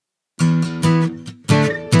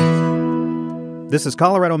This is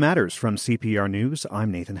Colorado Matters from CPR News.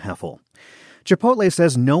 I'm Nathan Heffel. Chipotle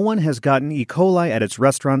says no one has gotten E. coli at its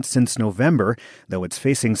restaurant since November, though it's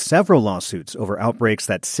facing several lawsuits over outbreaks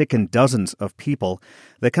that sicken dozens of people.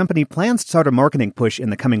 The company plans to start a marketing push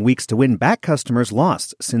in the coming weeks to win back customers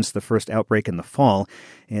lost since the first outbreak in the fall.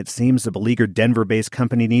 It seems the beleaguered Denver-based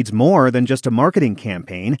company needs more than just a marketing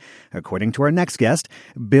campaign, according to our next guest,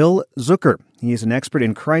 Bill Zucker. He is an expert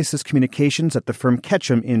in crisis communications at the firm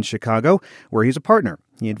Ketchum in Chicago, where he's a partner.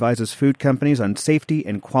 He advises food companies on safety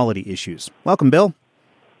and quality issues. Welcome, Bill.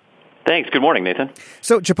 Thanks. Good morning, Nathan.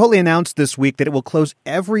 So Chipotle announced this week that it will close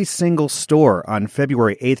every single store on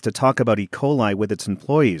February 8th to talk about E. coli with its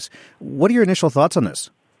employees. What are your initial thoughts on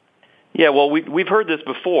this? Yeah, well, we've heard this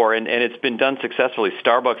before, and it's been done successfully.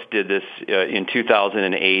 Starbucks did this in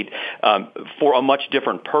 2008 for a much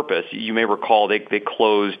different purpose. You may recall they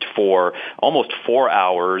closed for almost 4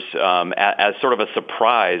 hours as sort of a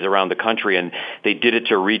surprise around the country, and they did it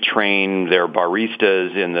to retrain their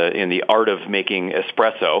baristas in the art of making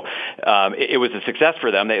espresso. It was a success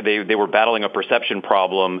for them. They were battling a perception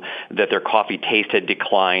problem that their coffee taste had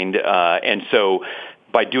declined, and so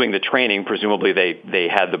by doing the training, presumably they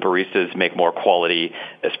had the baristas make more quality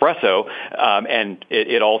espresso, and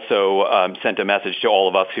it also sent a message to all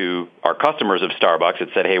of us who are customers of Starbucks. It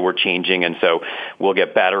said, "Hey, we're changing, and so we'll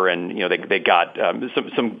get better." And they got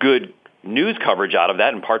some good news coverage out of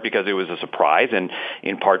that, in part because it was a surprise, and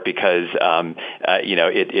in part because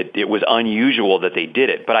it was unusual that they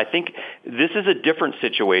did it. But I think this is a different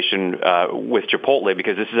situation with Chipotle,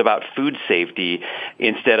 because this is about food safety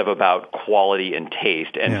instead of about quality and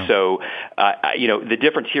taste. And so, the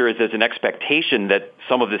difference here is there's an expectation that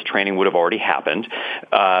some of this training would have already happened,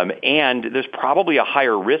 and there's probably a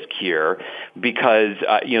higher risk here because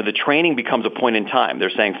the training becomes a point in time.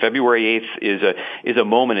 They're saying February 8th is a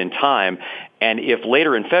moment in time. And if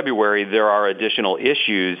later in February there are additional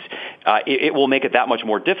issues, it will make it that much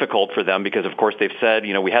more difficult for them because, of course, they've said,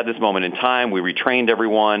 we had this moment in time, we retrained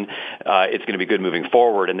everyone, it's going to be good moving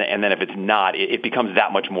forward. And then if it's not, it becomes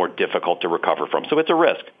that much more difficult to recover from. So it's a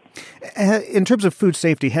risk. In terms of food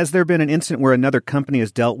safety, has there been an incident where another company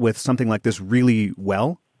has dealt with something like this really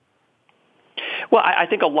well? Well, I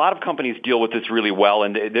think a lot of companies deal with this really well,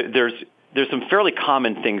 and there's some fairly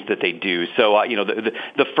common things that they do. So,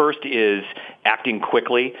 the first is acting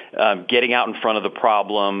quickly, getting out in front of the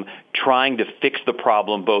problem, trying to fix the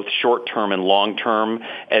problem both short-term and long-term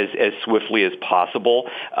as swiftly as possible,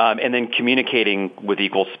 and then communicating with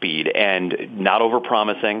equal speed and not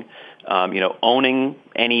overpromising. Owning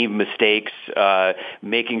any mistakes,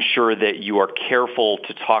 making sure that you are careful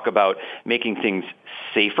to talk about making things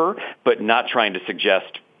safer, but not trying to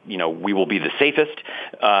suggest we will be the safest,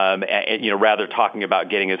 rather talking about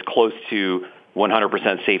getting as close to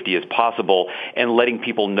 100% safety as possible and letting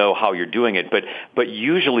people know how you're doing it. But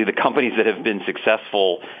usually the companies that have been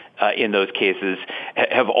successful in those cases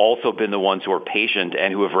have also been the ones who are patient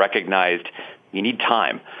and who have recognized you need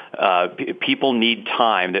time. People need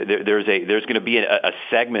time. There's going to be a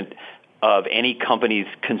segment of any company's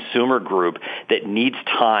consumer group that needs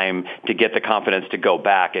time to get the confidence to go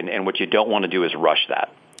back, and what you don't want to do is rush that.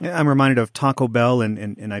 I'm reminded of Taco Bell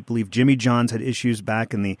and I believe Jimmy John's had issues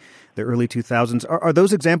back in the early 2000s. Are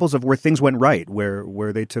those examples of where things went right,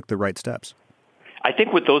 where they took the right steps? I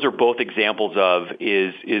think what those are both examples of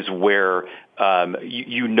is where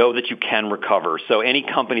you know that you can recover. So any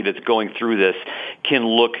company that's going through this can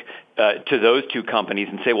look to those two companies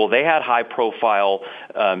and say, well, they had high-profile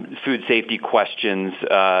food safety questions,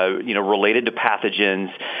 related to pathogens,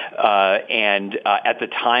 and at the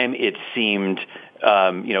time it seemed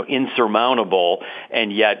insurmountable,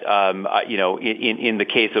 and yet, in the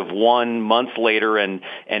case of one, month later, and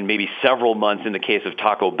maybe several months in the case of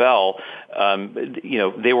Taco Bell,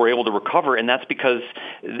 they were able to recover, and that's because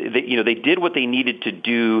they did what they needed to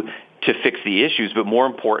do to fix the issues, but more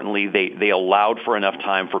importantly, they allowed for enough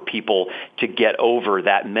time for people to get over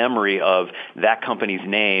that memory of that company's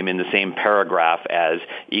name in the same paragraph as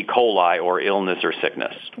E. coli or illness or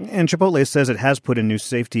sickness. And Chipotle says it has put in new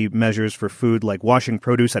safety measures for food, like washing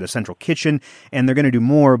produce at a central kitchen, and they're going to do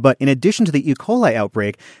more. But in addition to the E. coli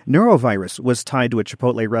outbreak, neurovirus was tied to a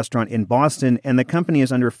Chipotle restaurant in Boston, and the company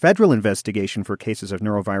is under federal investigation for cases of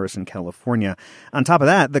neurovirus in California. On top of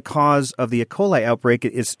that, the cause of the E. coli outbreak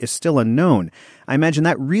is still unknown. I imagine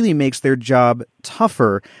that really makes their job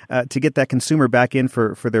tougher to get that consumer back in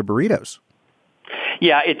for their burritos.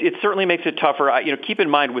 Yeah, it certainly makes it tougher. Keep in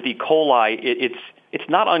mind with E. coli, it's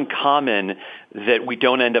not uncommon that we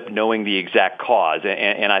don't end up knowing the exact cause.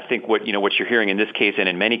 And I think what you're hearing in this case and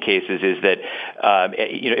in many cases is that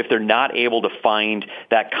if they're not able to find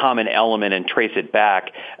that common element and trace it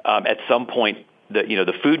back, at some point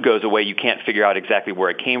the food goes away, you can't figure out exactly where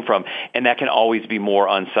it came from, and that can always be more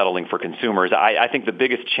unsettling for consumers. I think the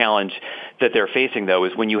biggest challenge that they're facing, though,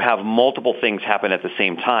 is when you have multiple things happen at the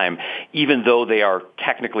same time, even though they are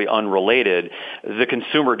technically unrelated, the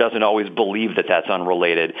consumer doesn't always believe that that's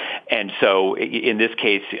unrelated. And so in this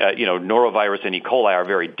case, norovirus and E. coli are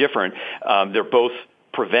very different. They're both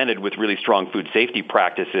prevented with really strong food safety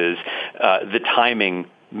practices. The timing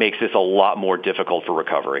makes this a lot more difficult for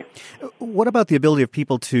recovery. What about the ability of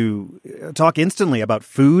people to talk instantly about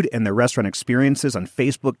food and their restaurant experiences on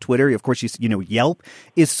Facebook, Twitter? Of course, Yelp.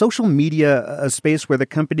 Is social media a space where the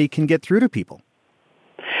company can get through to people?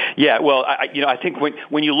 Yeah, well, I think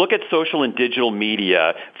when you look at social and digital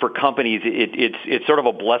media for companies, it's sort of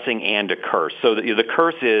a blessing and a curse. So the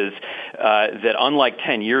curse is that unlike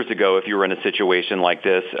 10 years ago, if you were in a situation like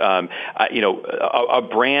this, a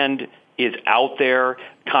brand is out there.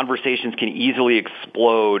 Conversations can easily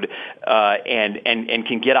explode and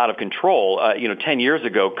can get out of control. 10 years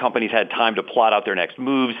ago, companies had time to plot out their next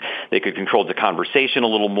moves. They could control the conversation a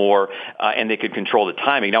little more, and they could control the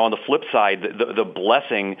timing. Now, on the flip side, the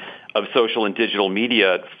blessing of social and digital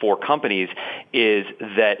media for companies is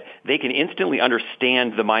that they can instantly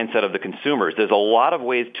understand the mindset of the consumers. There's a lot of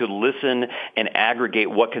ways to listen and aggregate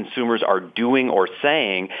what consumers are doing or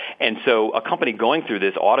saying, and so a company going through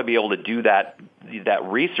this ought to be able to do that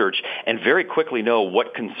research and very quickly know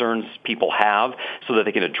what concerns people have so that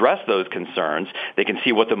they can address those concerns. They can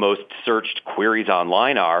see what the most searched queries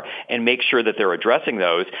online are and make sure that they're addressing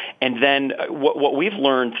those. And then what we've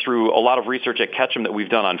learned through a lot of research at Ketchum that we've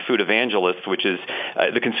done on Food Evangelists, which is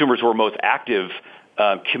the consumers who are most active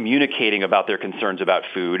communicating about their concerns about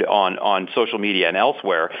food on social media and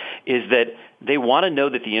elsewhere, is that they want to know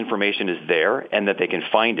that the information is there and that they can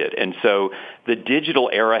find it. And so the digital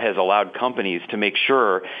era has allowed companies to make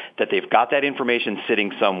sure that they've got that information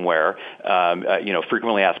sitting somewhere,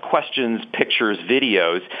 frequently asked questions, pictures,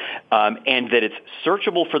 videos, and that it's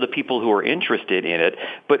searchable for the people who are interested in it,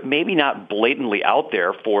 but maybe not blatantly out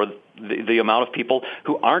there for the amount of people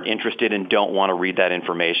who aren't interested and don't want to read that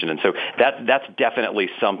information. And so that's definitely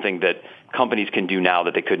something that companies can do now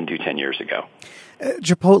that they couldn't do 10 years ago.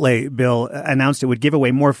 Chipotle, Bill, announced it would give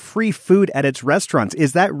away more free food at its restaurants.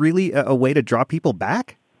 Is that really a way to draw people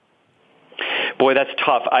back? Boy, that's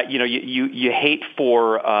tough. You hate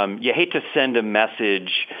to send a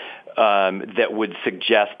message that would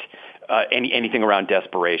suggest anything around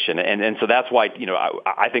desperation, and so that's why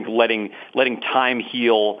I think letting time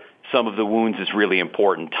heal some of the wounds is really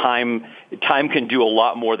important. Time can do a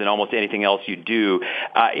lot more than almost anything else you do.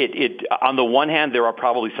 On the one hand, there are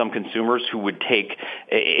probably some consumers who would take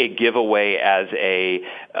a giveaway as a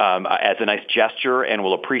nice gesture and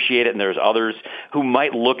will appreciate it, and there's others who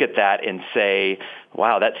might look at that and say,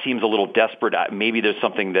 wow, that seems a little desperate. Maybe there's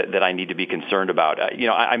something that I need to be concerned about.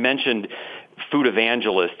 I mentioned Food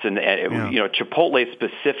Evangelists and Chipotle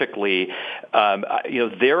specifically,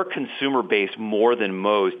 their consumer base more than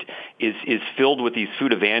most is filled with these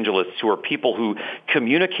food evangelists who are people who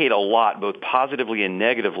communicate a lot, both positively and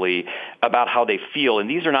negatively, about how they feel. And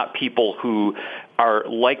these are not people who are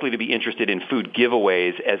likely to be interested in food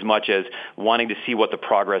giveaways as much as wanting to see what the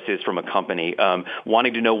progress is from a company,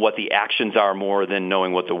 wanting to know what the actions are more than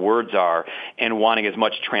knowing what the words are, and wanting as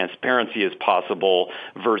much transparency as possible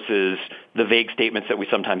versus the vague statements that we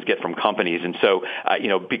sometimes get from companies. And so,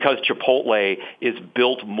 because Chipotle is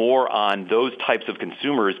built more on those types of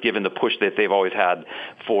consumers, given the push that they've always had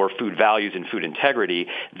for food values and food integrity,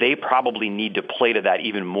 they probably need to play to that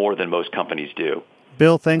even more than most companies do.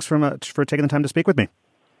 Bill, thanks very much for taking the time to speak with me.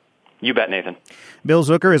 You bet, Nathan. Bill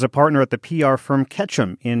Zucker is a partner at the PR firm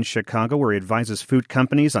Ketchum in Chicago, where he advises food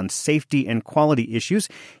companies on safety and quality issues.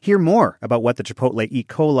 Hear more about what the Chipotle E.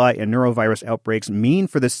 coli and norovirus outbreaks mean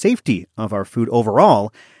for the safety of our food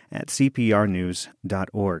overall at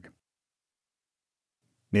cprnews.org.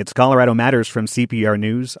 It's Colorado Matters from CPR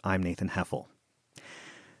News. I'm Nathan Heffel.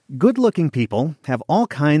 Good-looking people have all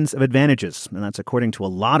kinds of advantages, and that's according to a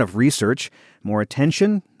lot of research. More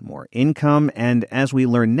attention, more income, and as we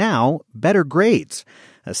learn now, better grades.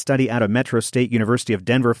 A study out of Metro State University of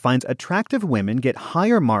Denver finds attractive women get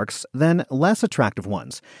higher marks than less attractive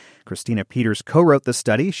ones. Christina Peters co-wrote the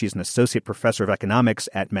study. She's an associate professor of economics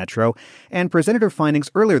at Metro and presented her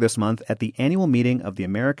findings earlier this month at the annual meeting of the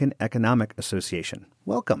American Economic Association.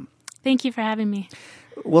 Welcome. Thank you for having me.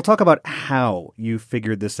 We'll talk about how you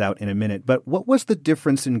figured this out in a minute, but what was the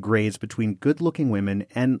difference in grades between good-looking women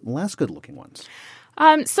and less good-looking ones?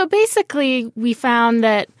 So basically, we found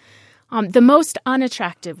that the most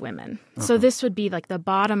unattractive women, so this would be like the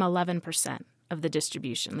bottom 11% of the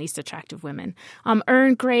distribution, least attractive women,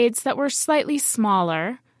 earned grades that were slightly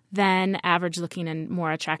smaller than average-looking and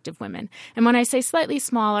more attractive women. And when I say slightly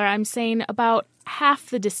smaller, I'm saying about half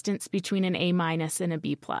the distance between an A- and a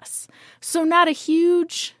B+. So not a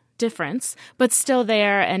huge difference, but still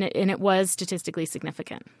there, and it was statistically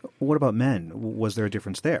significant. What about men? Was there a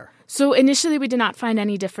difference there? So initially, we did not find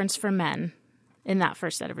any difference for men in that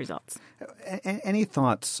first set of results. Any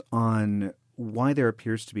thoughts on why there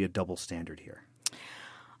appears to be a double standard here?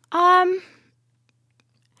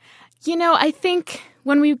 I think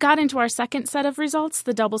when we got into our second set of results,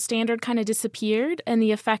 the double standard kind of disappeared, and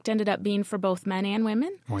the effect ended up being for both men and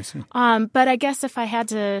women. Oh, I see. But I guess if I had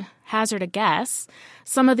to hazard a guess,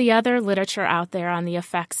 some of the other literature out there on the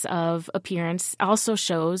effects of appearance also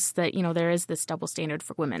shows that, there is this double standard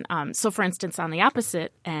for women. So, for instance, on the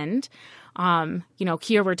opposite end,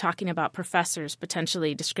 here we're talking about professors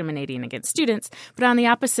potentially discriminating against students, but on the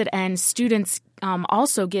opposite end, students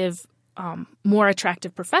also give more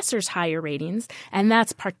attractive professors higher ratings, and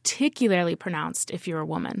that's particularly pronounced if you're a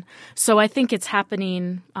woman. So I think it's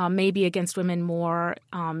happening maybe against women more,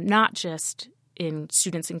 not just in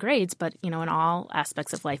students and grades, but, in all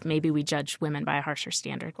aspects of life. Maybe we judge women by a harsher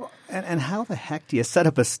standard. And how the heck do you set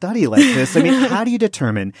up a study like this? I mean, how do you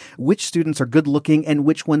determine which students are good looking and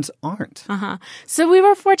which ones aren't? So we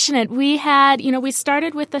were fortunate. We had, we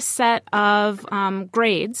started with a set of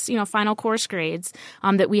grades, final course grades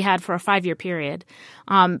that we had for a 5-year period.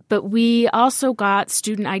 But we also got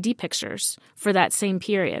student ID pictures for that same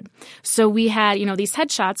period. So we had, these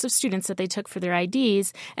headshots of students that they took for their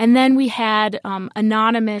IDs. And then we had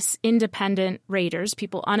anonymous independent raters,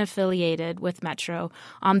 people unaffiliated with Metro,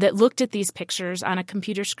 that looked at these pictures on a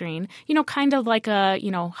computer screen, kind of like a,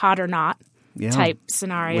 hot or not type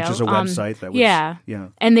scenario. Which is a website that was... Yeah.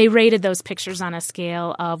 And they rated those pictures on a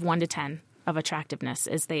scale of 1 to 10 of attractiveness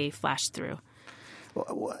as they flashed through.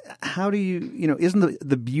 How do you, isn't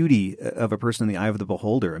the beauty of a person in the eye of the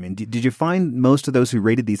beholder? I mean, did you find most of those who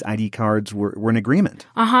rated these ID cards were in agreement?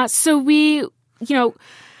 So we,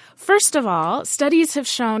 first of all, studies have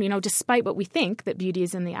shown, despite what we think that beauty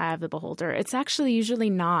is in the eye of the beholder, it's actually usually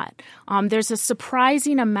not. There's a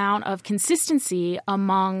surprising amount of consistency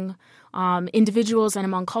among individuals and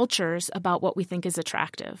among cultures about what we think is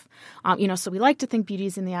attractive. So we like to think beauty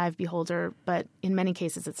is in the eye of the beholder, but in many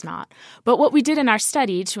cases it's not. But what we did in our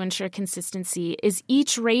study to ensure consistency is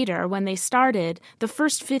each rater, when they started, the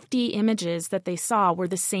first 50 images that they saw were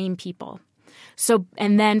the same people. So,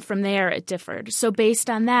 and then from there it differed. So based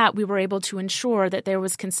on that, we were able to ensure that there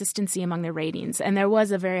was consistency among their ratings. And there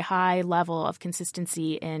was a very high level of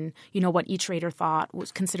consistency in, what each rater thought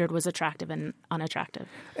was considered was attractive and unattractive.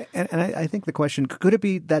 And I think the question, could it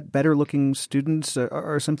be that better looking students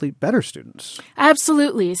are simply better students?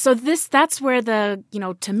 Absolutely. So that's where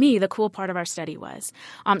to me, the cool part of our study was.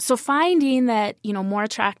 So finding that, more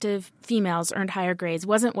attractive females earned higher grades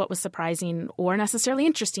wasn't what was surprising or necessarily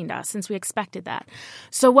interesting to us, since we expected that.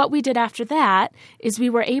 So what we did after that is we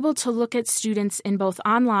were able to look at students in both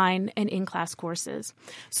online and in-class courses.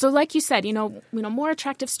 So like you said, more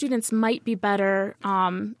attractive students might be better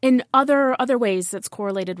in other ways that's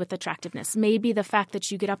correlated with attractiveness. Maybe the fact that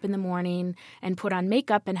you get up in the morning and put on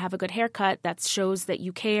makeup and have a good haircut that shows that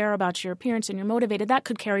you care about your appearance and you're motivated, that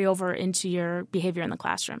could carry over into your behavior in the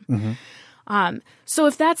classroom. Mm-hmm. So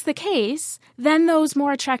if that's the case, then those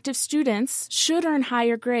more attractive students should earn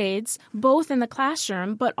higher grades, both in the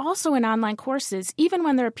classroom, but also in online courses, even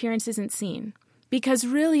when their appearance isn't seen. Because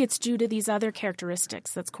really it's due to these other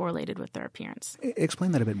characteristics that's correlated with their appearance.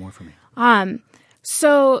 Explain that a bit more for me.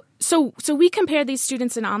 So we compare these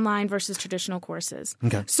students in online versus traditional courses.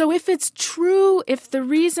 Okay. So if it's true, if the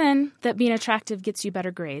reason that being attractive gets you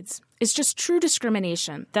better grades is just true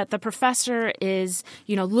discrimination, that the professor is,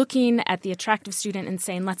 looking at the attractive student and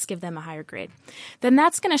saying, let's give them a higher grade, then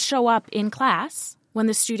that's going to show up in class when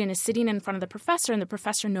the student is sitting in front of the professor and the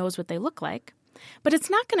professor knows what they look like. But it's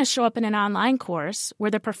not going to show up in an online course where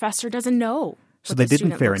the professor doesn't know. So they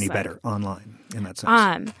didn't fare any better online in that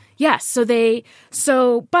sense. Yes.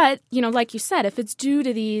 But, like you said, if it's due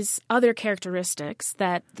to these other characteristics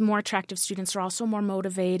that the more attractive students are also more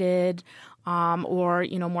motivated or,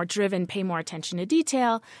 more driven, pay more attention to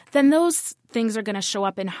detail, then those things are going to show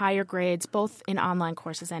up in higher grades, both in online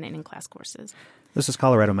courses and in in-class courses. This is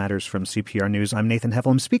Colorado Matters from CPR News. I'm Nathan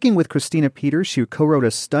Heffel. I'm speaking with Christina Peters. She co-wrote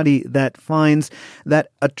a study that finds that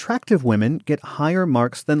attractive women get higher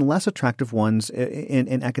marks than less attractive ones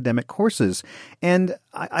in academic courses. And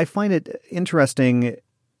I find it interesting.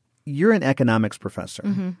 You're an economics professor.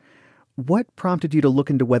 Mm-hmm. What prompted you to look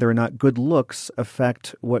into whether or not good looks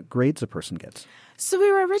affect what grades a person gets? So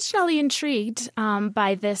we were originally intrigued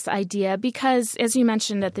by this idea because, as you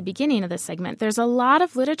mentioned at the beginning of this segment, there's a lot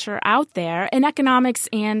of literature out there in economics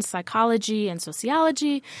and psychology and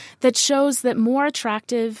sociology that shows that more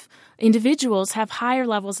attractive individuals have higher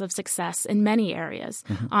levels of success in many areas.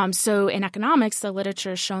 Mm-hmm. So in economics, the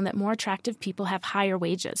literature has shown that more attractive people have higher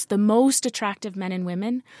wages. The most attractive men and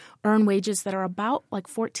women earn wages that are about like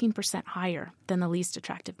 14% higher than the least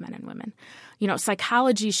attractive men and women.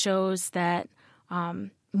 Psychology shows that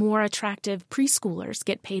more attractive preschoolers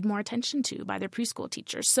get paid more attention to by their preschool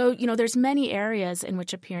teachers. So, there's many areas in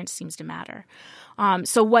which appearance seems to matter.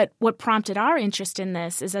 So what prompted our interest in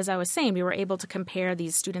this is, as I was saying, we were able to compare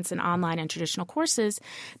these students in online and traditional courses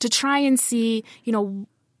to try and see,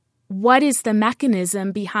 what is the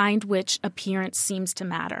mechanism behind which appearance seems to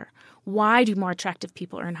matter? Why do more attractive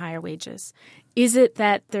people earn higher wages? Is it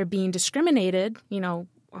that they're being discriminated,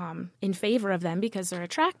 in favor of them because they're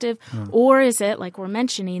attractive? Or is it, like we're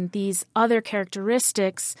mentioning, these other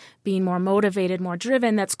characteristics, being more motivated, more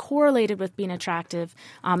driven, that's correlated with being attractive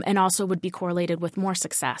and also would be correlated with more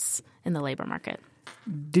success in the labor market?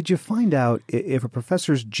 Did you find out if a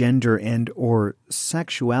professor's gender and or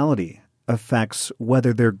sexuality affects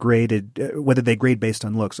whether they grade based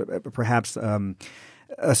on looks? Perhaps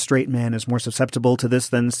a straight man is more susceptible to this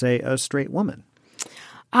than, say, a straight woman.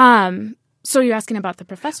 So you're asking about the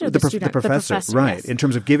professor or the student? The professor, right, yes. In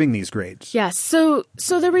terms of giving these grades. Yes. So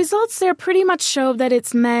the results there pretty much show that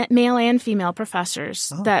it's male and female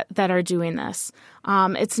professors that are doing this.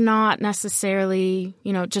 It's not necessarily,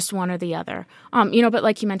 just one or the other. But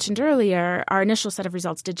like you mentioned earlier, our initial set of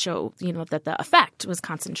results did show, that the effect was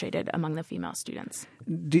concentrated among the female students.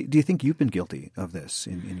 Do you think you've been guilty of this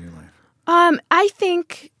in your life? I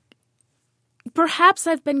think perhaps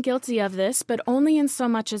I've been guilty of this, but only in so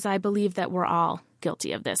much as I believe that we're all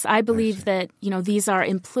guilty of this. I believe that, these are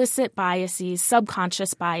implicit biases,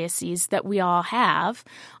 subconscious biases that we all have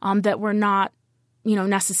that we're not,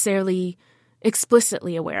 necessarily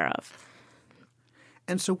explicitly aware of.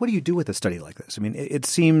 And so what do you do with a study like this? I mean, it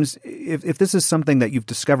seems if this is something that you've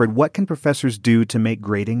discovered, what can professors do to make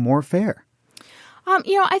grading more fair?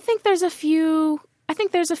 I think there's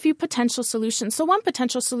a few potential solutions. So one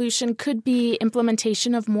potential solution could be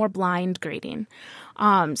implementation of more blind grading.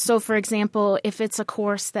 So, for example, if it's a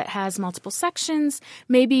course that has multiple sections,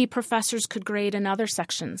 maybe professors could grade another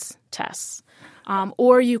section's tests.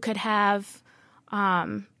 Or you could have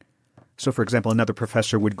So, for example, another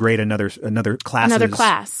professor would grade another class. Another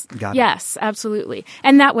class. Got it. Yes, absolutely.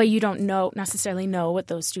 And that way you don't necessarily know what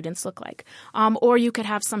those students look like. Or you could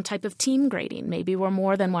have some type of team grading, maybe where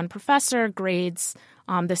more than one professor grades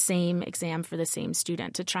the same exam for the same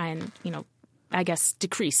student to try and,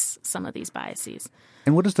 decrease some of these biases.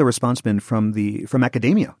 And what has the response been from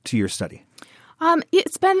academia to your study?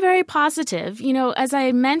 It's been very positive. As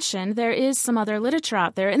I mentioned, there is some other literature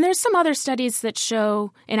out there, and there's some other studies that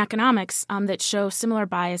show in economics that show similar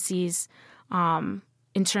biases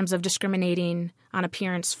in terms of discriminating on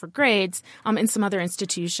appearance for grades in some other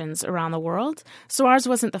institutions around the world. So ours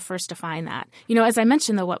wasn't the first to find that. As I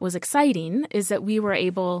mentioned, though, what was exciting is that we were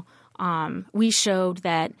able we showed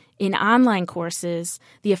that in online courses,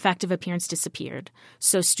 the effect of appearance disappeared.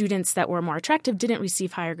 So students that were more attractive didn't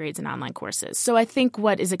receive higher grades in online courses. So I think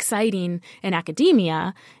what is exciting in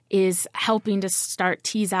academia is helping to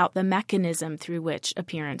tease out the mechanism through which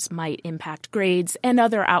appearance might impact grades and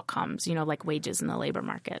other outcomes, like wages in the labor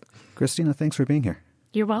market. Christina, thanks for being here.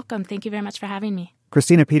 You're welcome. Thank you very much for having me.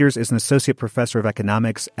 Christina Peters is an associate professor of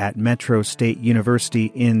economics at Metro State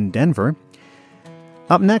University in Denver.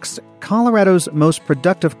 Up next, Colorado's most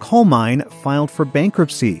productive coal mine filed for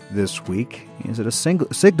bankruptcy this week. Is it a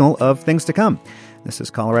signal of things to come? This is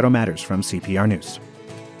Colorado Matters from CPR News.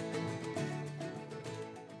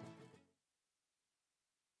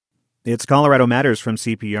 It's Colorado Matters from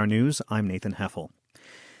CPR News. I'm Nathan Heffel.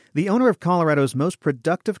 The owner of Colorado's most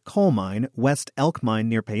productive coal mine, West Elk Mine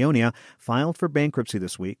near Paonia, filed for bankruptcy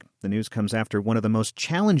this week. The news comes after one of the most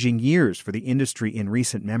challenging years for the industry in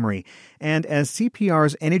recent memory. And as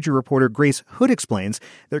CPR's energy reporter Grace Hood explains,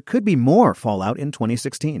 there could be more fallout in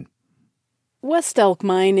 2016. West Elk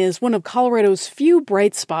Mine is one of Colorado's few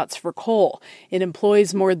bright spots for coal. It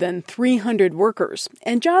employs more than 300 workers,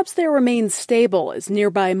 and jobs there remain stable as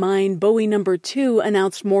nearby mine Bowie No. 2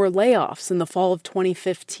 announced more layoffs in the fall of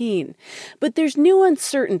 2015. But there's new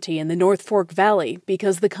uncertainty in the North Fork Valley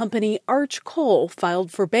because the company Arch Coal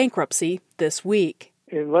filed for bankruptcy this week.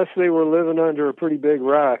 Unless they were living under a pretty big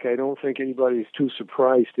rock, I don't think anybody's too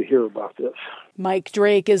surprised to hear about this. Mike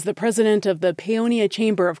Drake is the president of the Paonia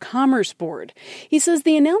Chamber of Commerce Board. He says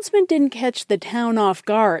the announcement didn't catch the town off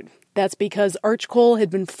guard. That's because Arch Coal had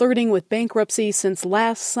been flirting with bankruptcy since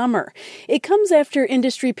last summer. It comes after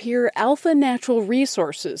industry peer Alpha Natural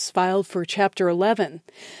Resources filed for Chapter 11.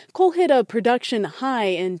 Coal hit a production high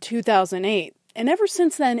in 2008, and ever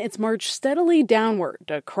since then it's marched steadily downward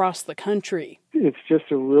across the country. It's just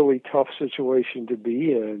a really tough situation to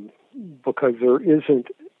be in because there isn't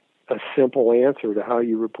a simple answer to how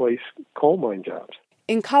you replace coal mine jobs.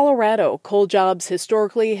 In Colorado, coal jobs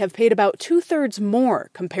historically have paid about 2/3 more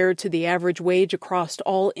compared to the average wage across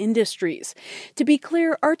all industries. To be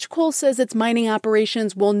clear, Arch Coal says its mining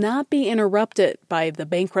operations will not be interrupted by the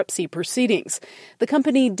bankruptcy proceedings. The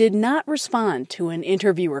company did not respond to an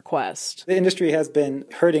interview request. The industry has been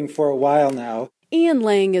hurting for a while now. Ian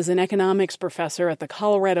Lang is an economics professor at the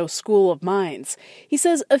Colorado School of Mines. He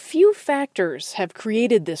says a few factors have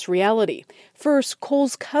created this reality. First,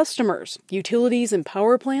 coal's customers, utilities and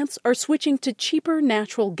power plants, are switching to cheaper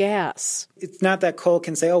natural gas. It's not that coal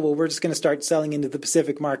can say, oh, well, we're just going to start selling into the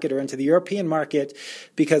Pacific market or into the European market,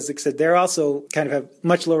 because like I said, they're also kind of have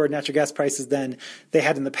much lower natural gas prices than they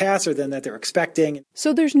had in the past or than that they're expecting.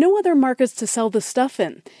 So there's no other markets to sell the stuff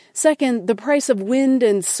in. Second, the price of wind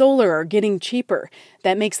and solar are getting cheaper.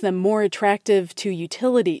 That makes them more attractive to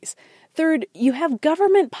utilities. Third, you have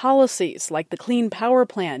government policies like the Clean Power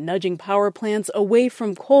Plan nudging power plants away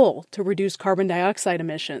from coal to reduce carbon dioxide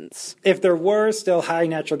emissions. If there were still high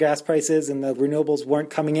natural gas prices and the renewables weren't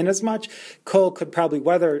coming in as much, coal could probably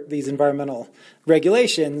weather these environmental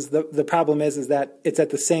regulations. The problem is that it's at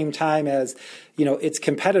the same time as, its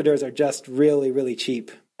competitors are just really, really cheap.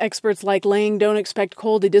 Experts like Lang don't expect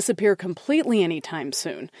coal to disappear completely anytime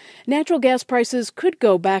soon. Natural gas prices could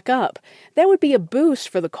go back up. That would be a boost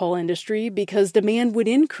for the coal industry because demand would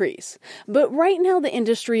increase. But right now the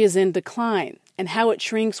industry is in decline, and how it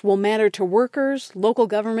shrinks will matter to workers, local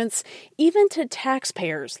governments, even to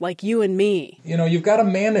taxpayers like you and me. You've got to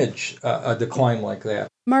manage a decline like that.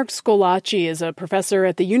 Mark Scolacci is a professor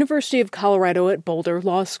at the University of Colorado at Boulder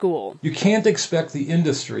Law School. You can't expect the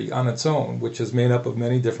industry on its own, which is made up of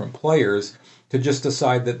many different players, to just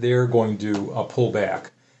decide that they're going to pull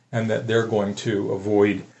back and that they're going to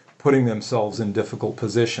avoid putting themselves in difficult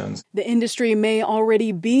positions. The industry may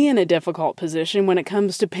already be in a difficult position when it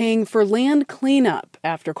comes to paying for land cleanup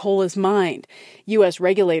after coal is mined. U.S.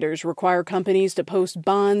 regulators require companies to post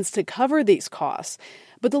bonds to cover these costs.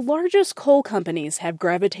 But the largest coal companies have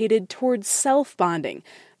gravitated towards self-bonding,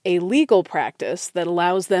 a legal practice that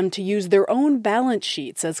allows them to use their own balance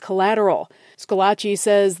sheets as collateral. Scolacci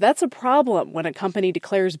says that's a problem when a company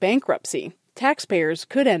declares bankruptcy. Taxpayers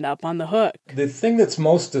could end up on the hook. The thing that's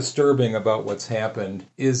most disturbing about what's happened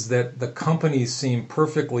is that the companies seem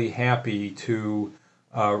perfectly happy to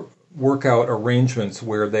work out arrangements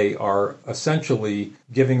where they are essentially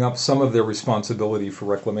giving up some of their responsibility for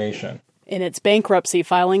reclamation. In its bankruptcy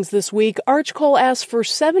filings this week, Arch Coal asked for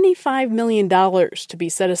 $75 million to be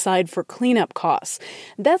set aside for cleanup costs.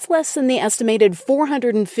 That's less than the estimated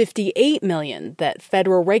 $458 million that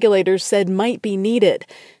federal regulators said might be needed.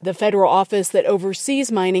 The federal office that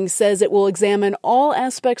oversees mining says it will examine all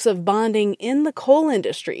aspects of bonding in the coal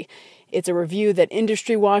industry. It's a review that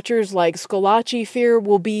industry watchers like Scolacci fear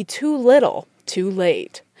will be too little, too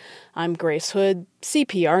late. I'm Grace Hood,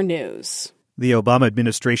 CPR News. The Obama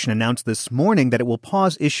administration announced this morning that it will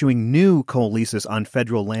pause issuing new coal leases on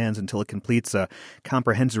federal lands until it completes a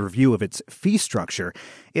comprehensive review of its fee structure.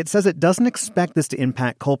 It says it doesn't expect this to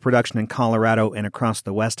impact coal production in Colorado and across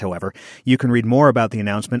the West, however. You can read more about the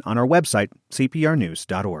announcement on our website,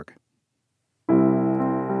 cprnews.org.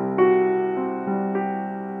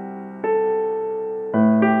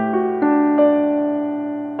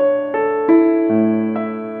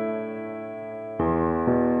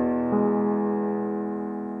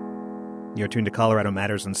 You're tuned to Colorado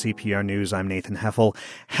Matters on CPR News. I'm Nathan Heffel.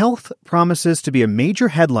 Health promises to be a major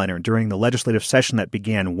headliner during the legislative session that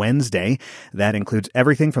began Wednesday. That includes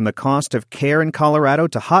everything from the cost of care in Colorado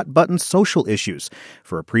to hot-button social issues.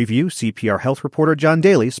 For a preview, CPR health reporter John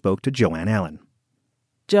Daly spoke to Joanne Allen.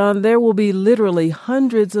 John, there will be literally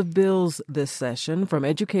hundreds of bills this session, from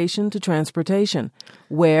education to transportation.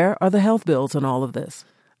 Where are the health bills in all of this?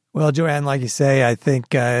 Well, Joanne, like you say, I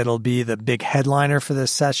think it'll be the big headliner for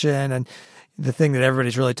this session and the thing that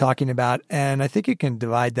everybody's really talking about. And I think you can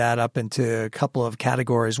divide that up into a couple of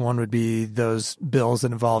categories. One would be those bills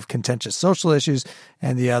that involve contentious social issues,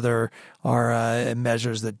 and the other are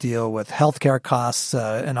measures that deal with healthcare costs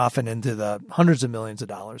and often into the hundreds of millions of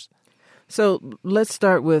dollars. So let's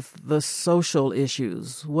start with the social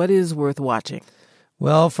issues. What is worth watching?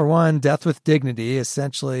 Well, for one, Death with Dignity,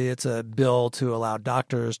 essentially it's a bill to allow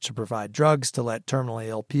doctors to provide drugs to let terminally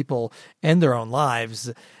ill people end their own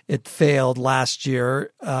lives. It failed last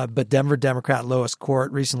year, but Denver Democrat Lois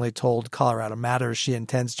Court recently told Colorado Matters she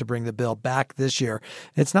intends to bring the bill back this year.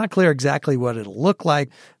 It's not clear exactly what it'll look like,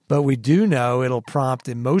 but we do know it'll prompt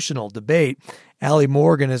emotional debate. Allie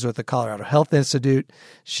Morgan is with the Colorado Health Institute.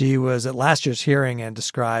 She was at last year's hearing and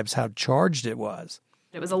describes how charged it was.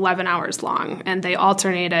 It was 11 hours long, and they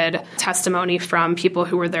alternated testimony from people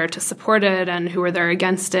who were there to support it and who were there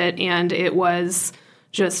against it, and it was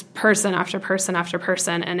just person after person after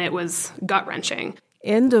person, and it was gut-wrenching.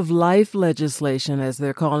 End-of-life legislation, as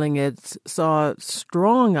they're calling it, saw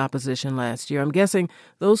strong opposition last year. I'm guessing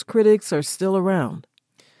those critics are still around.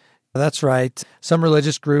 That's right. Some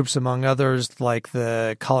religious groups, among others, like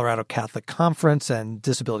the Colorado Catholic Conference and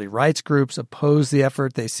disability rights groups, oppose the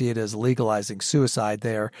effort. They see it as legalizing suicide.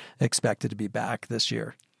 They are expected to be back this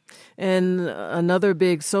year. And another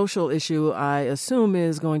big social issue, I assume,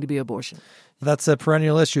 is going to be abortion. That's a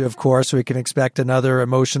perennial issue, of course. We can expect another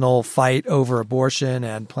emotional fight over abortion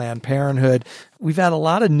and Planned Parenthood. We've had a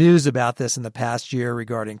lot of news about this in the past year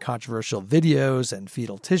regarding controversial videos and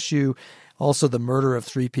fetal tissue. Also, the murder of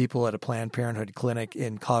 3 people at a Planned Parenthood clinic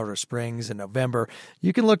in Colorado Springs in November.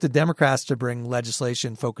 You can look to Democrats to bring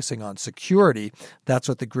legislation focusing on security. That's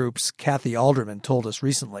what the group's Kathy Alderman told us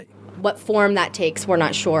recently. What form that takes, we're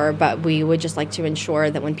not sure, but we would just like to ensure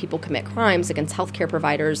that when people commit crimes against healthcare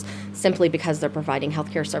providers, simply because they're providing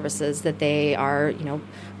healthcare services, that they are,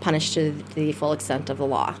 punished to the full extent of the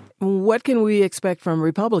law. What can we expect from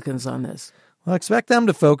Republicans on this? Well, expect them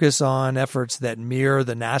to focus on efforts that mirror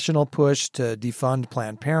the national push to defund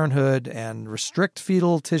Planned Parenthood and restrict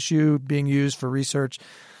fetal tissue being used for research.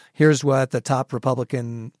 Here's what the top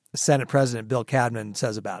Republican Senate President Bill Cadman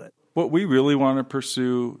says about it. What we really want to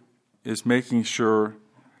pursue is making sure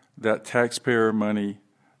that taxpayer money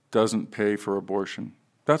doesn't pay for abortion.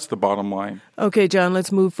 That's the bottom line. Okay, John,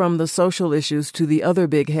 let's move from the social issues to the other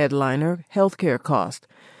big headliner, healthcare cost.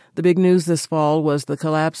 The big news this fall was the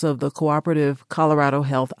collapse of the cooperative Colorado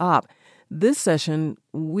Health Op. This session,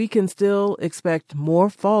 we can still expect more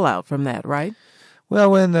fallout from that, right?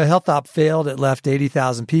 Well, when the Health Op failed, it left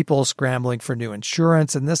 80,000 people scrambling for new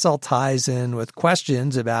insurance, and this all ties in with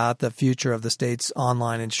questions about the future of the state's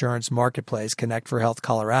online insurance marketplace, Connect for Health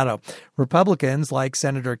Colorado. Republicans, like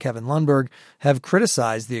Senator Kevin Lundberg, have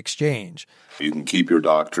criticized the exchange. You can keep your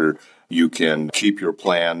doctor, you can keep your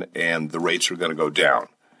plan, and the rates are going to go down.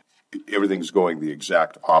 Everything's going the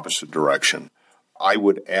exact opposite direction. I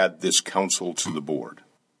would add this counsel to the board.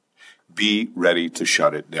 Be ready to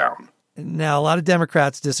shut it down. Now, a lot of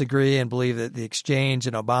Democrats disagree and believe that the exchange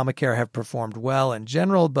and Obamacare have performed well in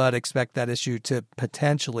general, but expect that issue to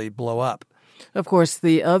potentially blow up. Of course,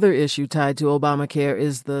 the other issue tied to Obamacare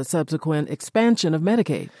is the subsequent expansion of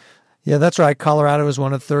Medicaid. Yeah, that's right. Colorado is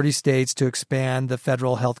one of 30 states to expand the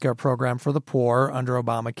federal health care program for the poor under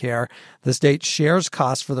Obamacare. The state shares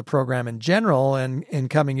costs for the program in general, and in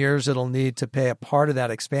coming years, it'll need to pay a part of that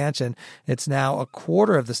expansion. It's now a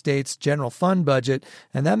quarter of the state's general fund budget,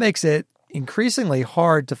 and that makes it increasingly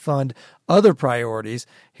hard to fund other priorities.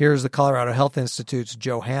 Here's the Colorado Health Institute's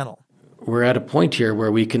Joe Hanel. We're at a point here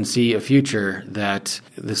where we can see a future that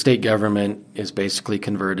the state government is basically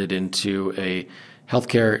converted into a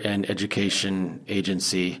healthcare and education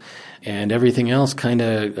agency, and everything else kind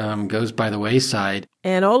of goes by the wayside.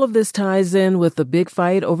 And all of this ties in with the big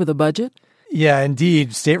fight over the budget? Yeah,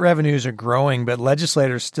 indeed. State revenues are growing, but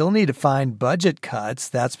legislators still need to find budget cuts.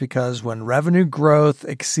 That's because when revenue growth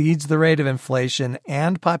exceeds the rate of inflation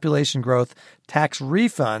and population growth, tax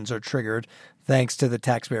refunds are triggered thanks to the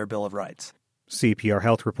Taxpayer Bill of Rights. CPR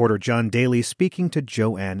Health reporter John Daly speaking to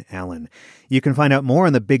Joanne Allen. You can find out more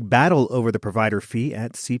on the big battle over the provider fee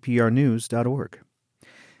at cprnews.org.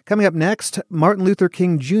 Coming up next, Martin Luther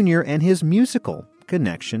King Jr. and his musical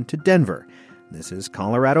connection to Denver. This is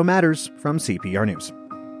Colorado Matters from CPR News.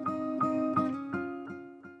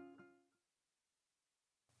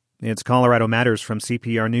 It's Colorado Matters from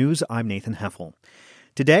CPR News. I'm Nathan Heffel.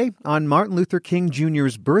 Today, on Martin Luther King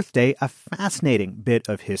Jr.'s birthday, a fascinating bit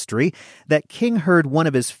of history that King heard one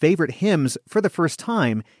of his favorite hymns for the first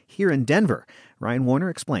time here in Denver. Ryan Warner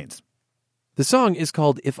explains. The song is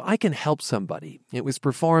called If I Can Help Somebody. It was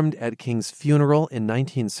performed at King's funeral in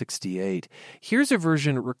 1968. Here's a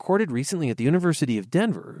version recorded recently at the University of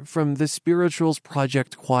Denver from the Spirituals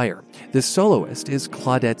Project Choir. The soloist is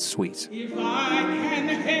Claudette Sweet. If I can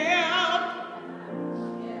help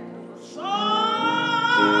somebody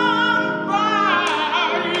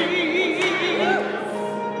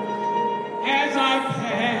as I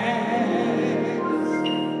pass,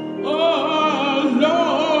 oh Lord.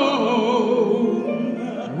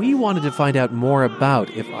 wanted to find out more about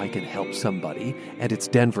If I Can Help Somebody and its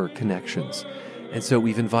Denver connections. And so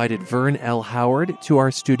we've invited Vern L. Howard to our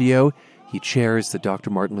studio. He chairs the Dr.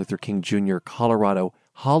 Martin Luther King Jr. Colorado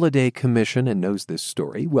Holiday Commission and knows this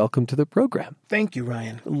story. Welcome to the program. Thank you,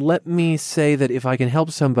 Ryan. Let me say that If I Can Help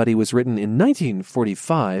Somebody was written in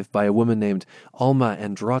 1945 by a woman named Alma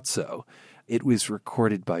Androzzo. It was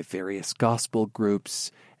recorded by various gospel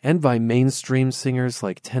groups and by mainstream singers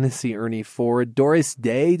like Tennessee Ernie Ford. Doris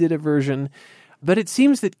Day did a version. But it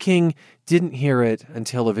seems that King didn't hear it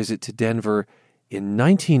until a visit to Denver in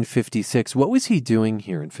 1956. What was he doing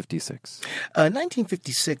here in 56?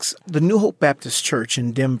 1956, the New Hope Baptist Church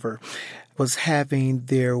in Denver was having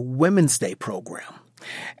their Women's Day program.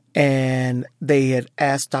 And they had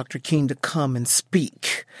asked Dr. King to come and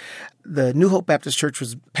speak. The New Hope Baptist Church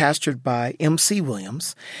was pastored by M.C.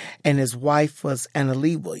 Williams, and his wife was Anna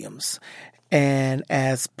Lee Williams. And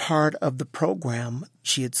as part of the program,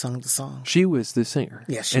 she had sung the song. She was the singer.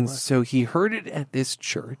 Yes, she was. And so he heard it at this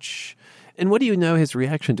church. And what do you know his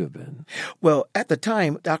reaction to have been? Well, at the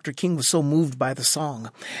time, Dr. King was so moved by the song.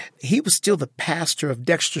 He was still the pastor of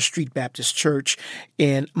Dexter Street Baptist Church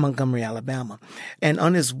in Montgomery, Alabama. And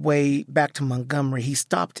on his way back to Montgomery, he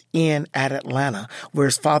stopped in at Atlanta, where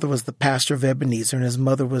his father was the pastor of Ebenezer and his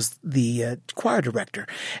mother was the choir director.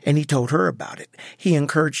 And he told her about it. He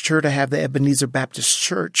encouraged her to have the Ebenezer Baptist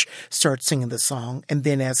Church start singing the song. And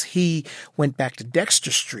then as he went back to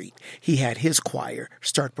Dexter Street, he had his choir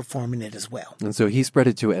start performing it as well. And so he spread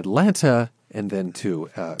it to Atlanta and then to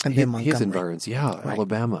his environs, right.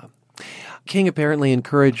 Alabama. King apparently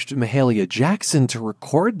encouraged Mahalia Jackson to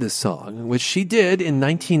record the song, which she did in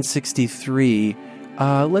 1963.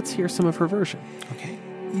 Let's hear some of her version. Okay.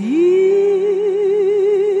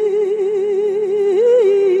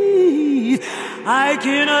 I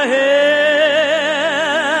can help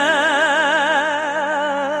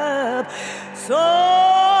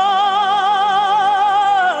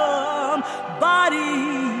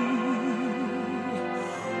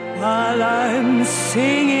while I'm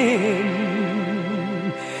singing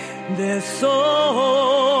their soul.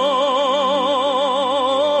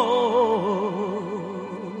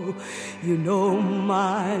 You know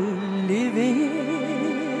my living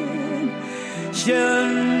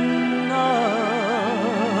shall not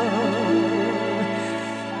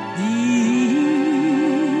be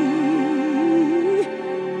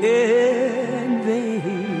in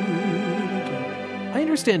vain. I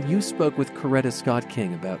understand you spoke with Coretta Scott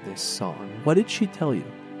King about this song. What did she tell you?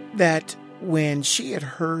 That when she had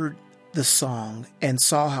heard the song and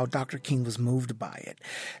saw how Dr. King was moved by it,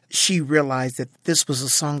 she realized that this was a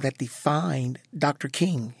song that defined Dr.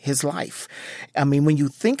 King, his life. I mean, when you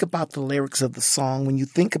think about the lyrics of the song, when you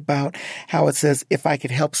think about how it says, if I could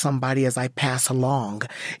help somebody as I pass along,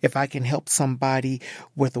 if I can help somebody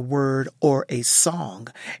with a word or a song.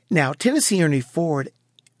 Now, Tennessee Ernie Ford,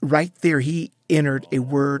 right there, he entered a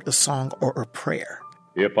word, a song, or a prayer.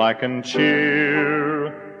 If I can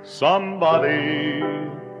cheer somebody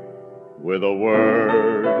with a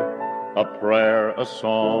word, a prayer, a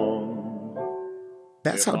song.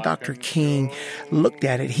 That's how Dr. King looked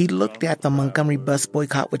at it. He looked at the Montgomery bus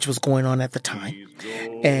boycott, which was going on at the time.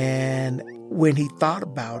 And when he thought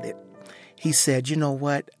about it, he said, you know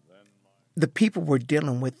what? The people we're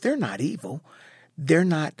dealing with, they're not evil. They're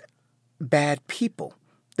not bad people.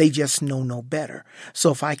 They just know no better.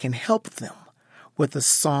 So if I can help them with a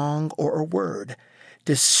song or a word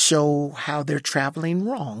to show how they're traveling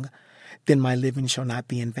wrong, then my living shall not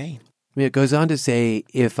be in vain. It goes on to say,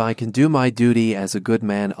 if I can do my duty as a good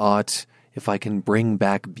man ought, if I can bring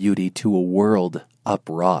back beauty to a world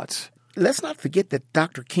upwrought. Let's not forget that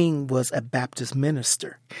Dr. King was a Baptist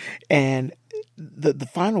minister. And the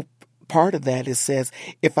final part of that, it says,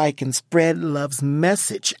 if I can spread love's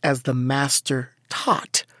message as the master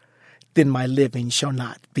taught, then my living shall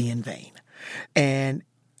not be in vain. And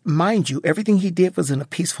mind you, everything he did was in a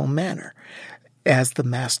peaceful manner as the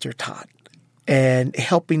master taught, and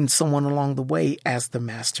helping someone along the way as the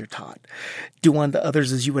master taught. Do unto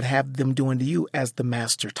others as you would have them do unto you as the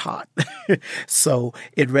master taught. So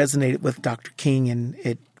it resonated with Dr. King, and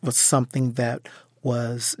it was something that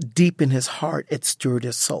was deep in his heart. It stirred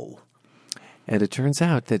his soul. And it turns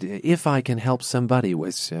out that If I Can Help Somebody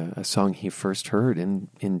was a song he first heard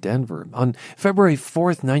in Denver. On February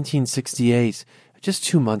 4th, 1968, just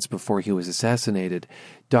 2 months before he was assassinated,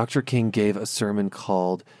 Dr. King gave a sermon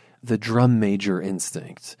called The Drum Major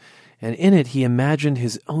Instinct. And in it, he imagined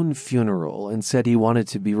his own funeral and said he wanted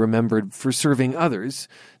to be remembered for serving others,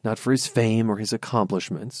 not for his fame or his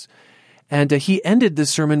accomplishments. And he ended the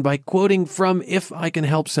sermon by quoting from If I Can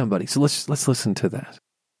Help Somebody. So let's listen to that.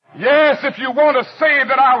 Yes, if you want to say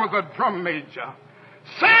that I was a drum major,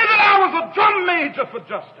 say that I was a drum major for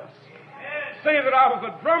justice. Say that I was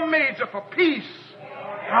a drum major for peace.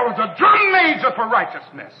 I was a drum major for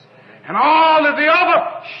righteousness. And all of the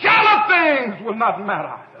other shallow things will not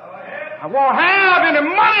matter. I won't have any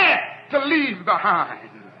money to leave behind.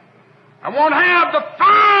 I won't have the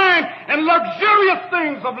fine and luxurious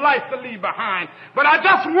things of life to leave behind. But I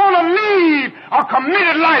just want to leave a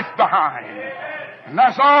committed life behind. And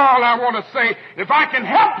that's all I want to say. If I can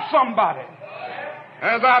help somebody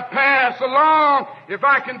as I pass along, if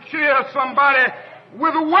I can cheer somebody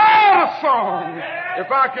with a word of song,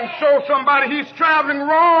 if I can show somebody he's traveling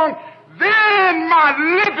wrong, then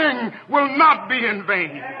my living will not be in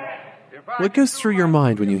vain. What goes through your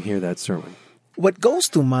mind when you hear that sermon? What goes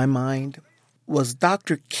through my mind was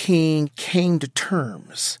Dr. King came to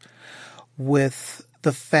terms with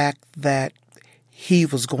the fact that he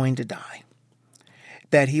was going to die,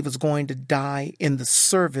 that he was going to die in the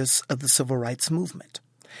service of the civil rights movement.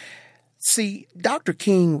 See, Dr.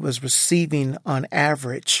 King was receiving on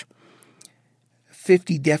average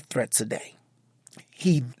 50 death threats a day.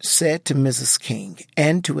 He said to Mrs. King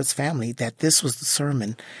and to his family that this was the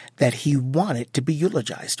sermon that he wanted to be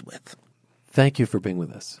eulogized with. Thank you for being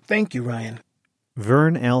with us. Thank you, Ryan.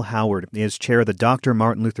 Vern L. Howard is chair of the Dr.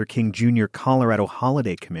 Martin Luther King Jr. Colorado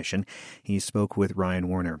Holiday Commission. He spoke with Ryan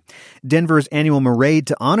Warner. Denver's annual parade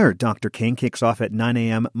to honor Dr. King kicks off at 9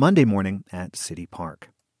 a.m. Monday morning at City Park.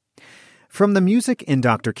 From the music in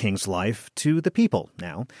Dr. King's life to the people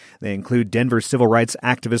now. They include Denver civil rights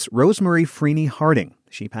activist Rosemary Freeney Harding.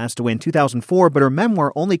 She passed away in 2004, but her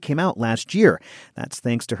memoir only came out last year. That's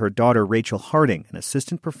thanks to her daughter, Rachel Harding, an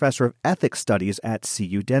assistant professor of ethics studies at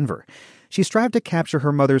CU Denver. She strived to capture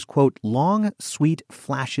her mother's, quote, long, sweet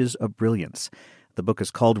flashes of brilliance. The book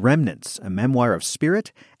is called Remnants, a memoir of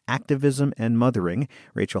spirit, activism, and mothering.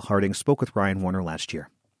 Rachel Harding spoke with Ryan Warner last year.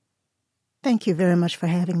 Thank you very much for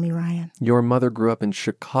having me, Ryan. Your mother grew up in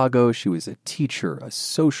Chicago. She was a teacher, a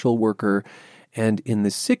social worker, and in the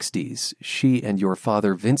 60s, she and your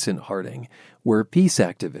father, Vincent Harding, were peace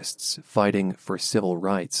activists fighting for civil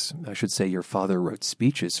rights. I should say your father wrote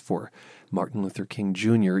speeches for Martin Luther King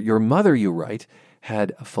Jr. Your mother, you write,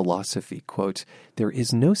 had a philosophy, quote, there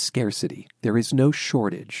is no scarcity, there is no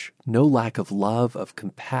shortage, no lack of love, of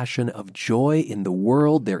compassion, of joy in the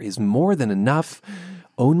world. There is more than enough.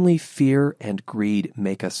 Only fear and greed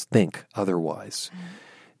make us think otherwise.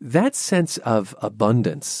 That sense of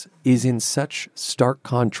abundance is in such stark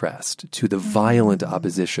contrast to the violent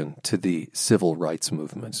opposition to the civil rights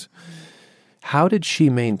movement. How did she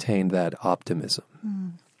maintain that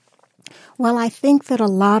optimism? Well, I think that a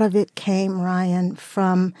lot of it came, Ryan,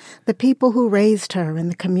 from the people who raised her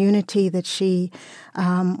and the community that she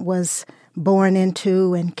was born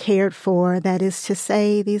into and cared for. That is to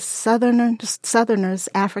say, these Southerners,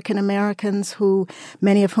 African Americans, who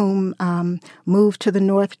many of whom moved to the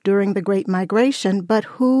North during the Great Migration, but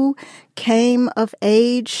who came of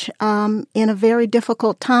age in a very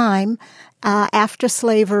difficult time after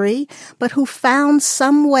slavery, but who found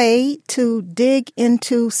some way to dig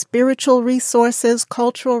into spiritual resources,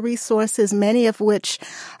 cultural resources, many of which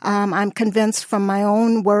I'm convinced from my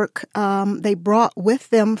own work they brought with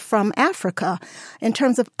them from Africa in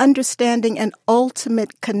terms of understanding an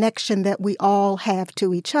ultimate connection that we all have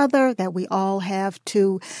to each other, that we all have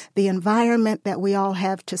to the environment, that we all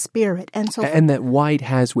have to spirit. And that white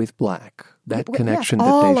has with black. That connection yes,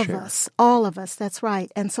 that they share. All of us, that's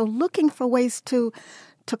right. And so looking for ways to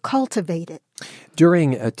cultivate it.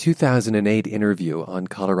 During a 2008 interview on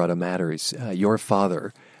Colorado Matters, your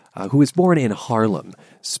father, who was born in Harlem,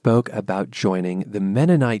 spoke about joining the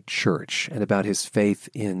Mennonite Church and about his faith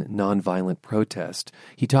in nonviolent protest.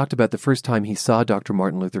 He talked about the first time he saw Dr.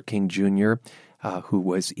 Martin Luther King Jr., who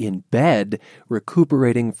was in bed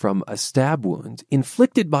recuperating from a stab wound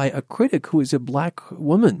inflicted by a critic who was a black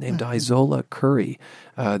woman named Izola Curry.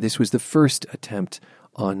 This was the first attempt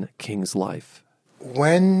on King's life.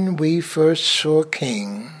 When we first saw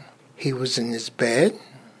King, he was in his bed,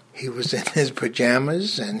 he was in his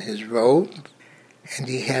pajamas and his robe, and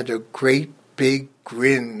he had a great big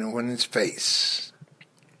grin on his face.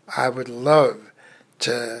 I would love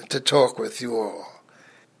to talk with you all.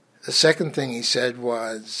 The second thing he said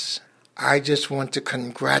was, I just want to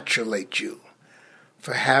congratulate you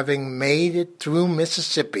for having made it through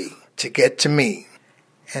Mississippi to get to me.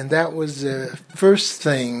 And that was the first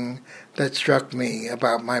thing that struck me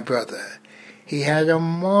about my brother. He had a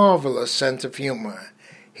marvelous sense of humor.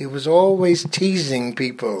 He was always teasing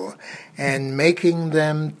people and making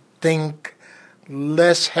them think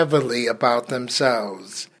less heavily about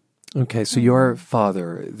themselves. Okay, so your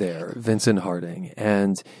father there, Vincent Harding,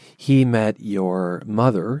 and he met your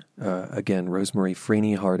mother, again, Rosemary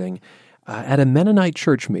Freeney Harding, at a Mennonite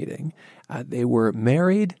church meeting. They were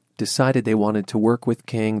married, decided they wanted to work with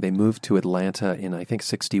King. They moved to Atlanta in, I think,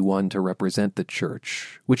 1961 to represent the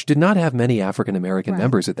church, which did not have many African-American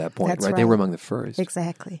members at that point, That's right? They were among the first.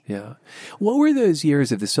 Exactly. Yeah. What were those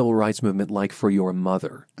years of the civil rights movement like for your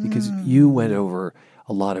mother? Because you went over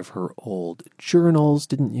a lot of her old journals,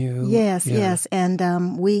 didn't you? Yes.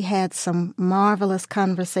 And we had some marvelous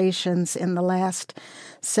conversations in the last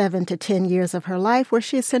 7 to 10 years of her life where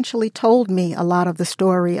she essentially told me a lot of the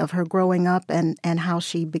story of her growing up and how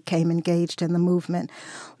she became engaged in the movement.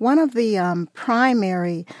 One of the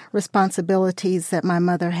primary responsibilities that my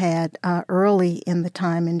mother had early in the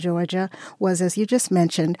time in Georgia was, as you just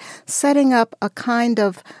mentioned, setting up a kind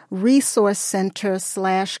of resource center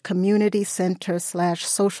 / community center /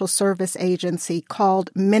 social service agency called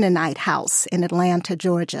Mennonite House in Atlanta,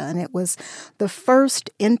 Georgia. And it was the first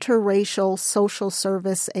interracial social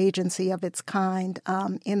service agency of its kind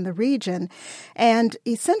in the region. And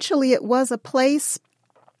essentially it was a place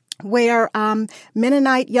where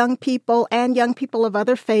Mennonite young people and young people of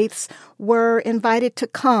other faiths were invited to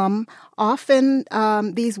come. Often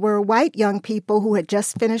these were white young people who had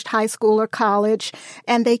just finished high school or college,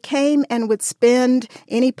 and they came and would spend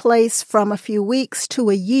any place from a few weeks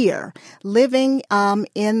to a year living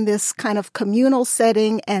in this kind of communal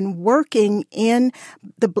setting and working in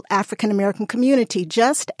the African American community,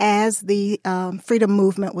 just as the freedom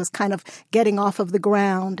movement was kind of getting off of the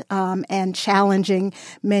ground and challenging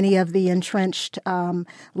many of the entrenched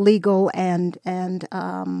legal and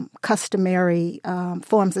customary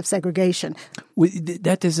forms of segregation.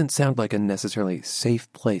 That doesn't sound like a necessarily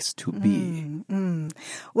safe place to be.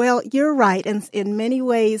 Well, you're right. And in many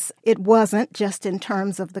ways, it wasn't, just in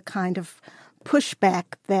terms of the kind of pushback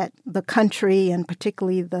that the country and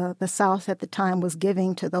particularly the South at the time was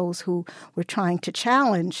giving to those who were trying to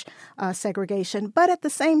challenge segregation. But at the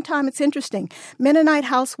same time, it's interesting. Mennonite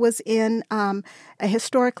House was in a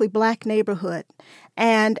historically black neighborhood.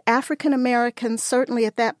 And African Americans, certainly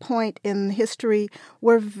at that point in history,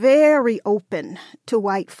 were very open to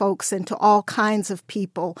white folks and to all kinds of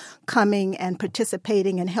people coming and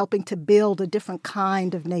participating and helping to build a different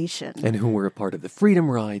kind of nation. And who were a part of the freedom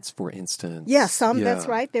rides, for instance. Yes, that's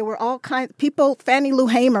right. There were all kinds of people. Fannie Lou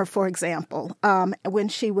Hamer, for example, when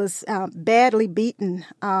she was badly beaten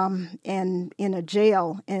and in a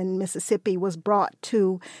jail in Mississippi, was brought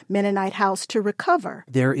to Mennonite House to recover.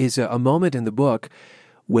 There is a moment in the book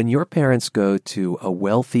when your parents go to a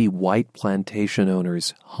wealthy white plantation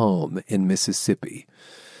owner's home in Mississippi.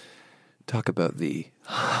 Talk about the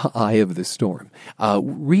eye of the storm.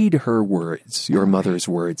 Read her words, your mother's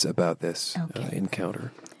words about this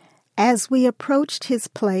encounter. As we approached his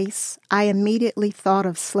place, I immediately thought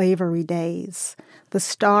of slavery days, the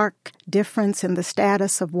stark difference in the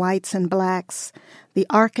status of whites and blacks, the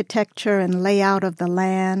architecture and layout of the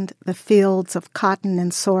land, the fields of cotton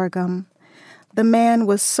and sorghum. The man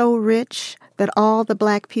was so rich that all the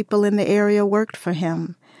black people in the area worked for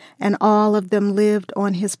him, and all of them lived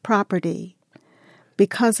on his property.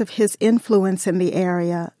 Because of his influence in the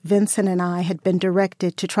area, Vincent and I had been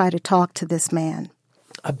directed to try to talk to this man.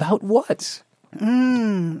 About what?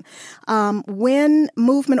 When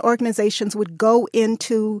movement organizations would go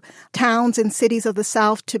into towns and cities of the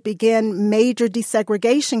South to begin major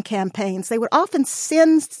desegregation campaigns, they would often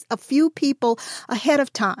send a few people ahead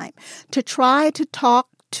of time to try to talk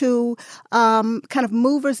to kind of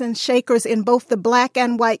movers and shakers in both the black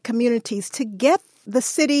and white communities to get the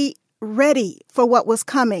city ready for what was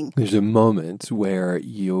coming. There's a moment where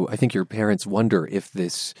I think your parents wonder if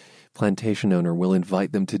this plantation owner will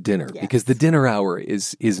invite them to dinner because the dinner hour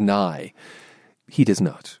is nigh. He does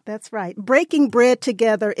not. That's right. Breaking bread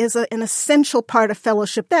together is an essential part of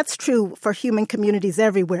fellowship. That's true for human communities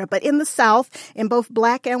everywhere. But in the South, in both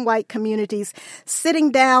black and white communities,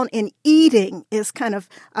 sitting down and eating is kind of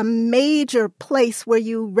a major place where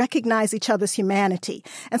you recognize each other's humanity.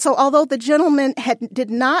 And so although the gentleman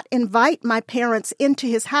did not invite my parents into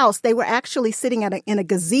his house, they were actually sitting in a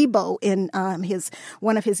gazebo in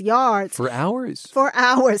one of his yards. For hours? For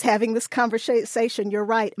hours having this conversation. You're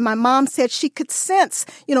right. My mom said she could sense,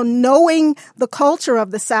 knowing the culture of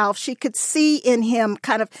the South, she could see in him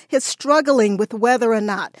kind of his struggling with whether or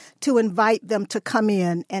not to invite them to come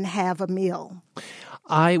in and have a meal.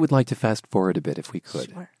 I would like to fast forward a bit if we could.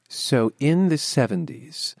 Sure. So in the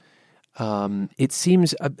 70s, it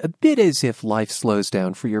seems a bit as if life slows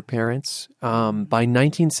down for your parents. By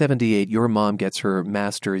 1978, your mom gets her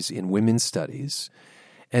master's in women's studies.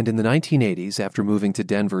 And in the 1980s, after moving to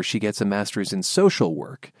Denver, she gets a master's in social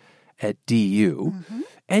work at DU.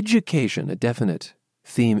 Education, a definite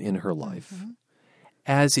theme in her life,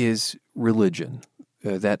 as is religion.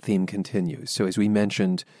 That theme continues. So as we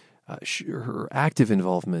mentioned, her active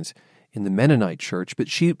involvement in the Mennonite church, but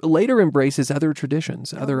she later embraces other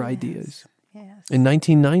traditions, other ideas. Yes. In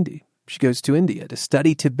 1990, she goes to India to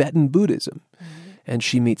study Tibetan Buddhism, and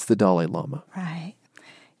she meets the Dalai Lama. Right.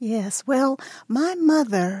 Yes. Well, my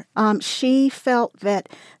mother, she felt that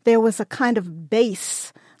there was a kind of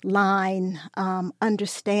baseline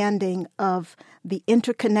understanding of the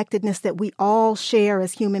interconnectedness that we all share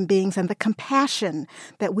as human beings and the compassion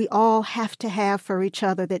that we all have to have for each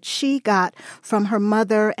other that she got from her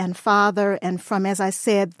mother and father and from, as I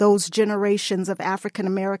said, those generations of African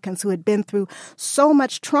Americans who had been through so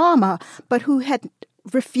much trauma, but who had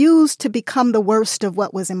refused to become the worst of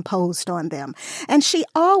what was imposed on them. And she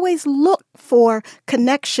always looked for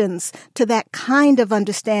connections to that kind of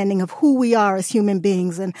understanding of who we are as human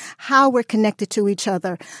beings and how we're connected to each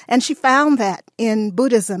other. And she found that in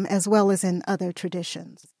Buddhism as well as in other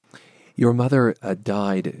traditions. Your mother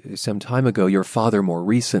died some time ago, your father more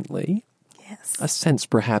recently. Yes. A sense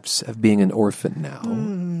perhaps of being an orphan now.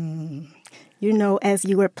 You know, as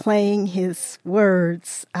you were playing his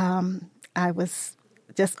words, I was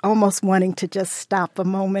just almost wanting to just stop a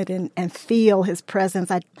moment and feel his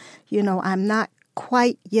presence. I'm not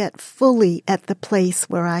quite yet fully at the place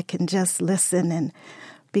where I can just listen, and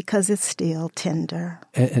because it's still tender.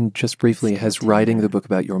 And just briefly, has writing the book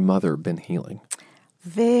about your mother been healing?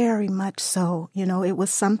 Very much so. You know, it was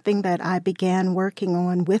something that I began working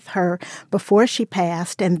on with her before she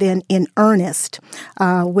passed, and then in earnest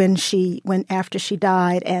after she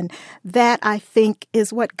died. And that, I think,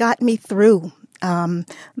 is what got me through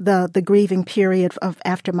the grieving period of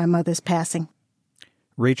after my mother's passing.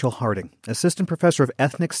 Rachel Harding, Assistant Professor of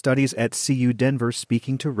Ethnic Studies at CU Denver,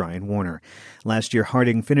 speaking to Ryan Warner. Last year,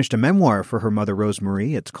 Harding finished a memoir for her mother,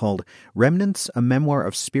 Rosemarie. It's called Remnants, a Memoir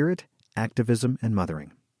of Spirit, Activism, and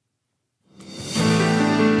Mothering.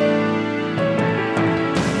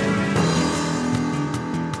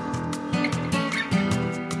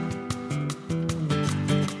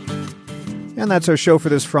 And that's our show for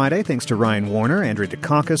this Friday. Thanks to Ryan Warner, Andrea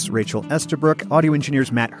Dukakis, Rachel Estabrook, audio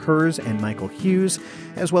engineers Matt Hers and Michael Hughes,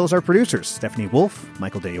 as well as our producers, Stephanie Wolf,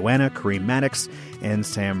 Michael DeYoanna, Kareem Maddox, and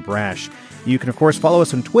Sam Brash. You can, of course, follow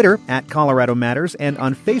us on Twitter at Colorado Matters and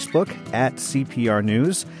on Facebook at CPR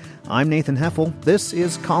News. I'm Nathan Heffel. This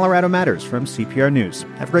is Colorado Matters from CPR News.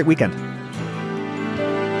 Have a great weekend.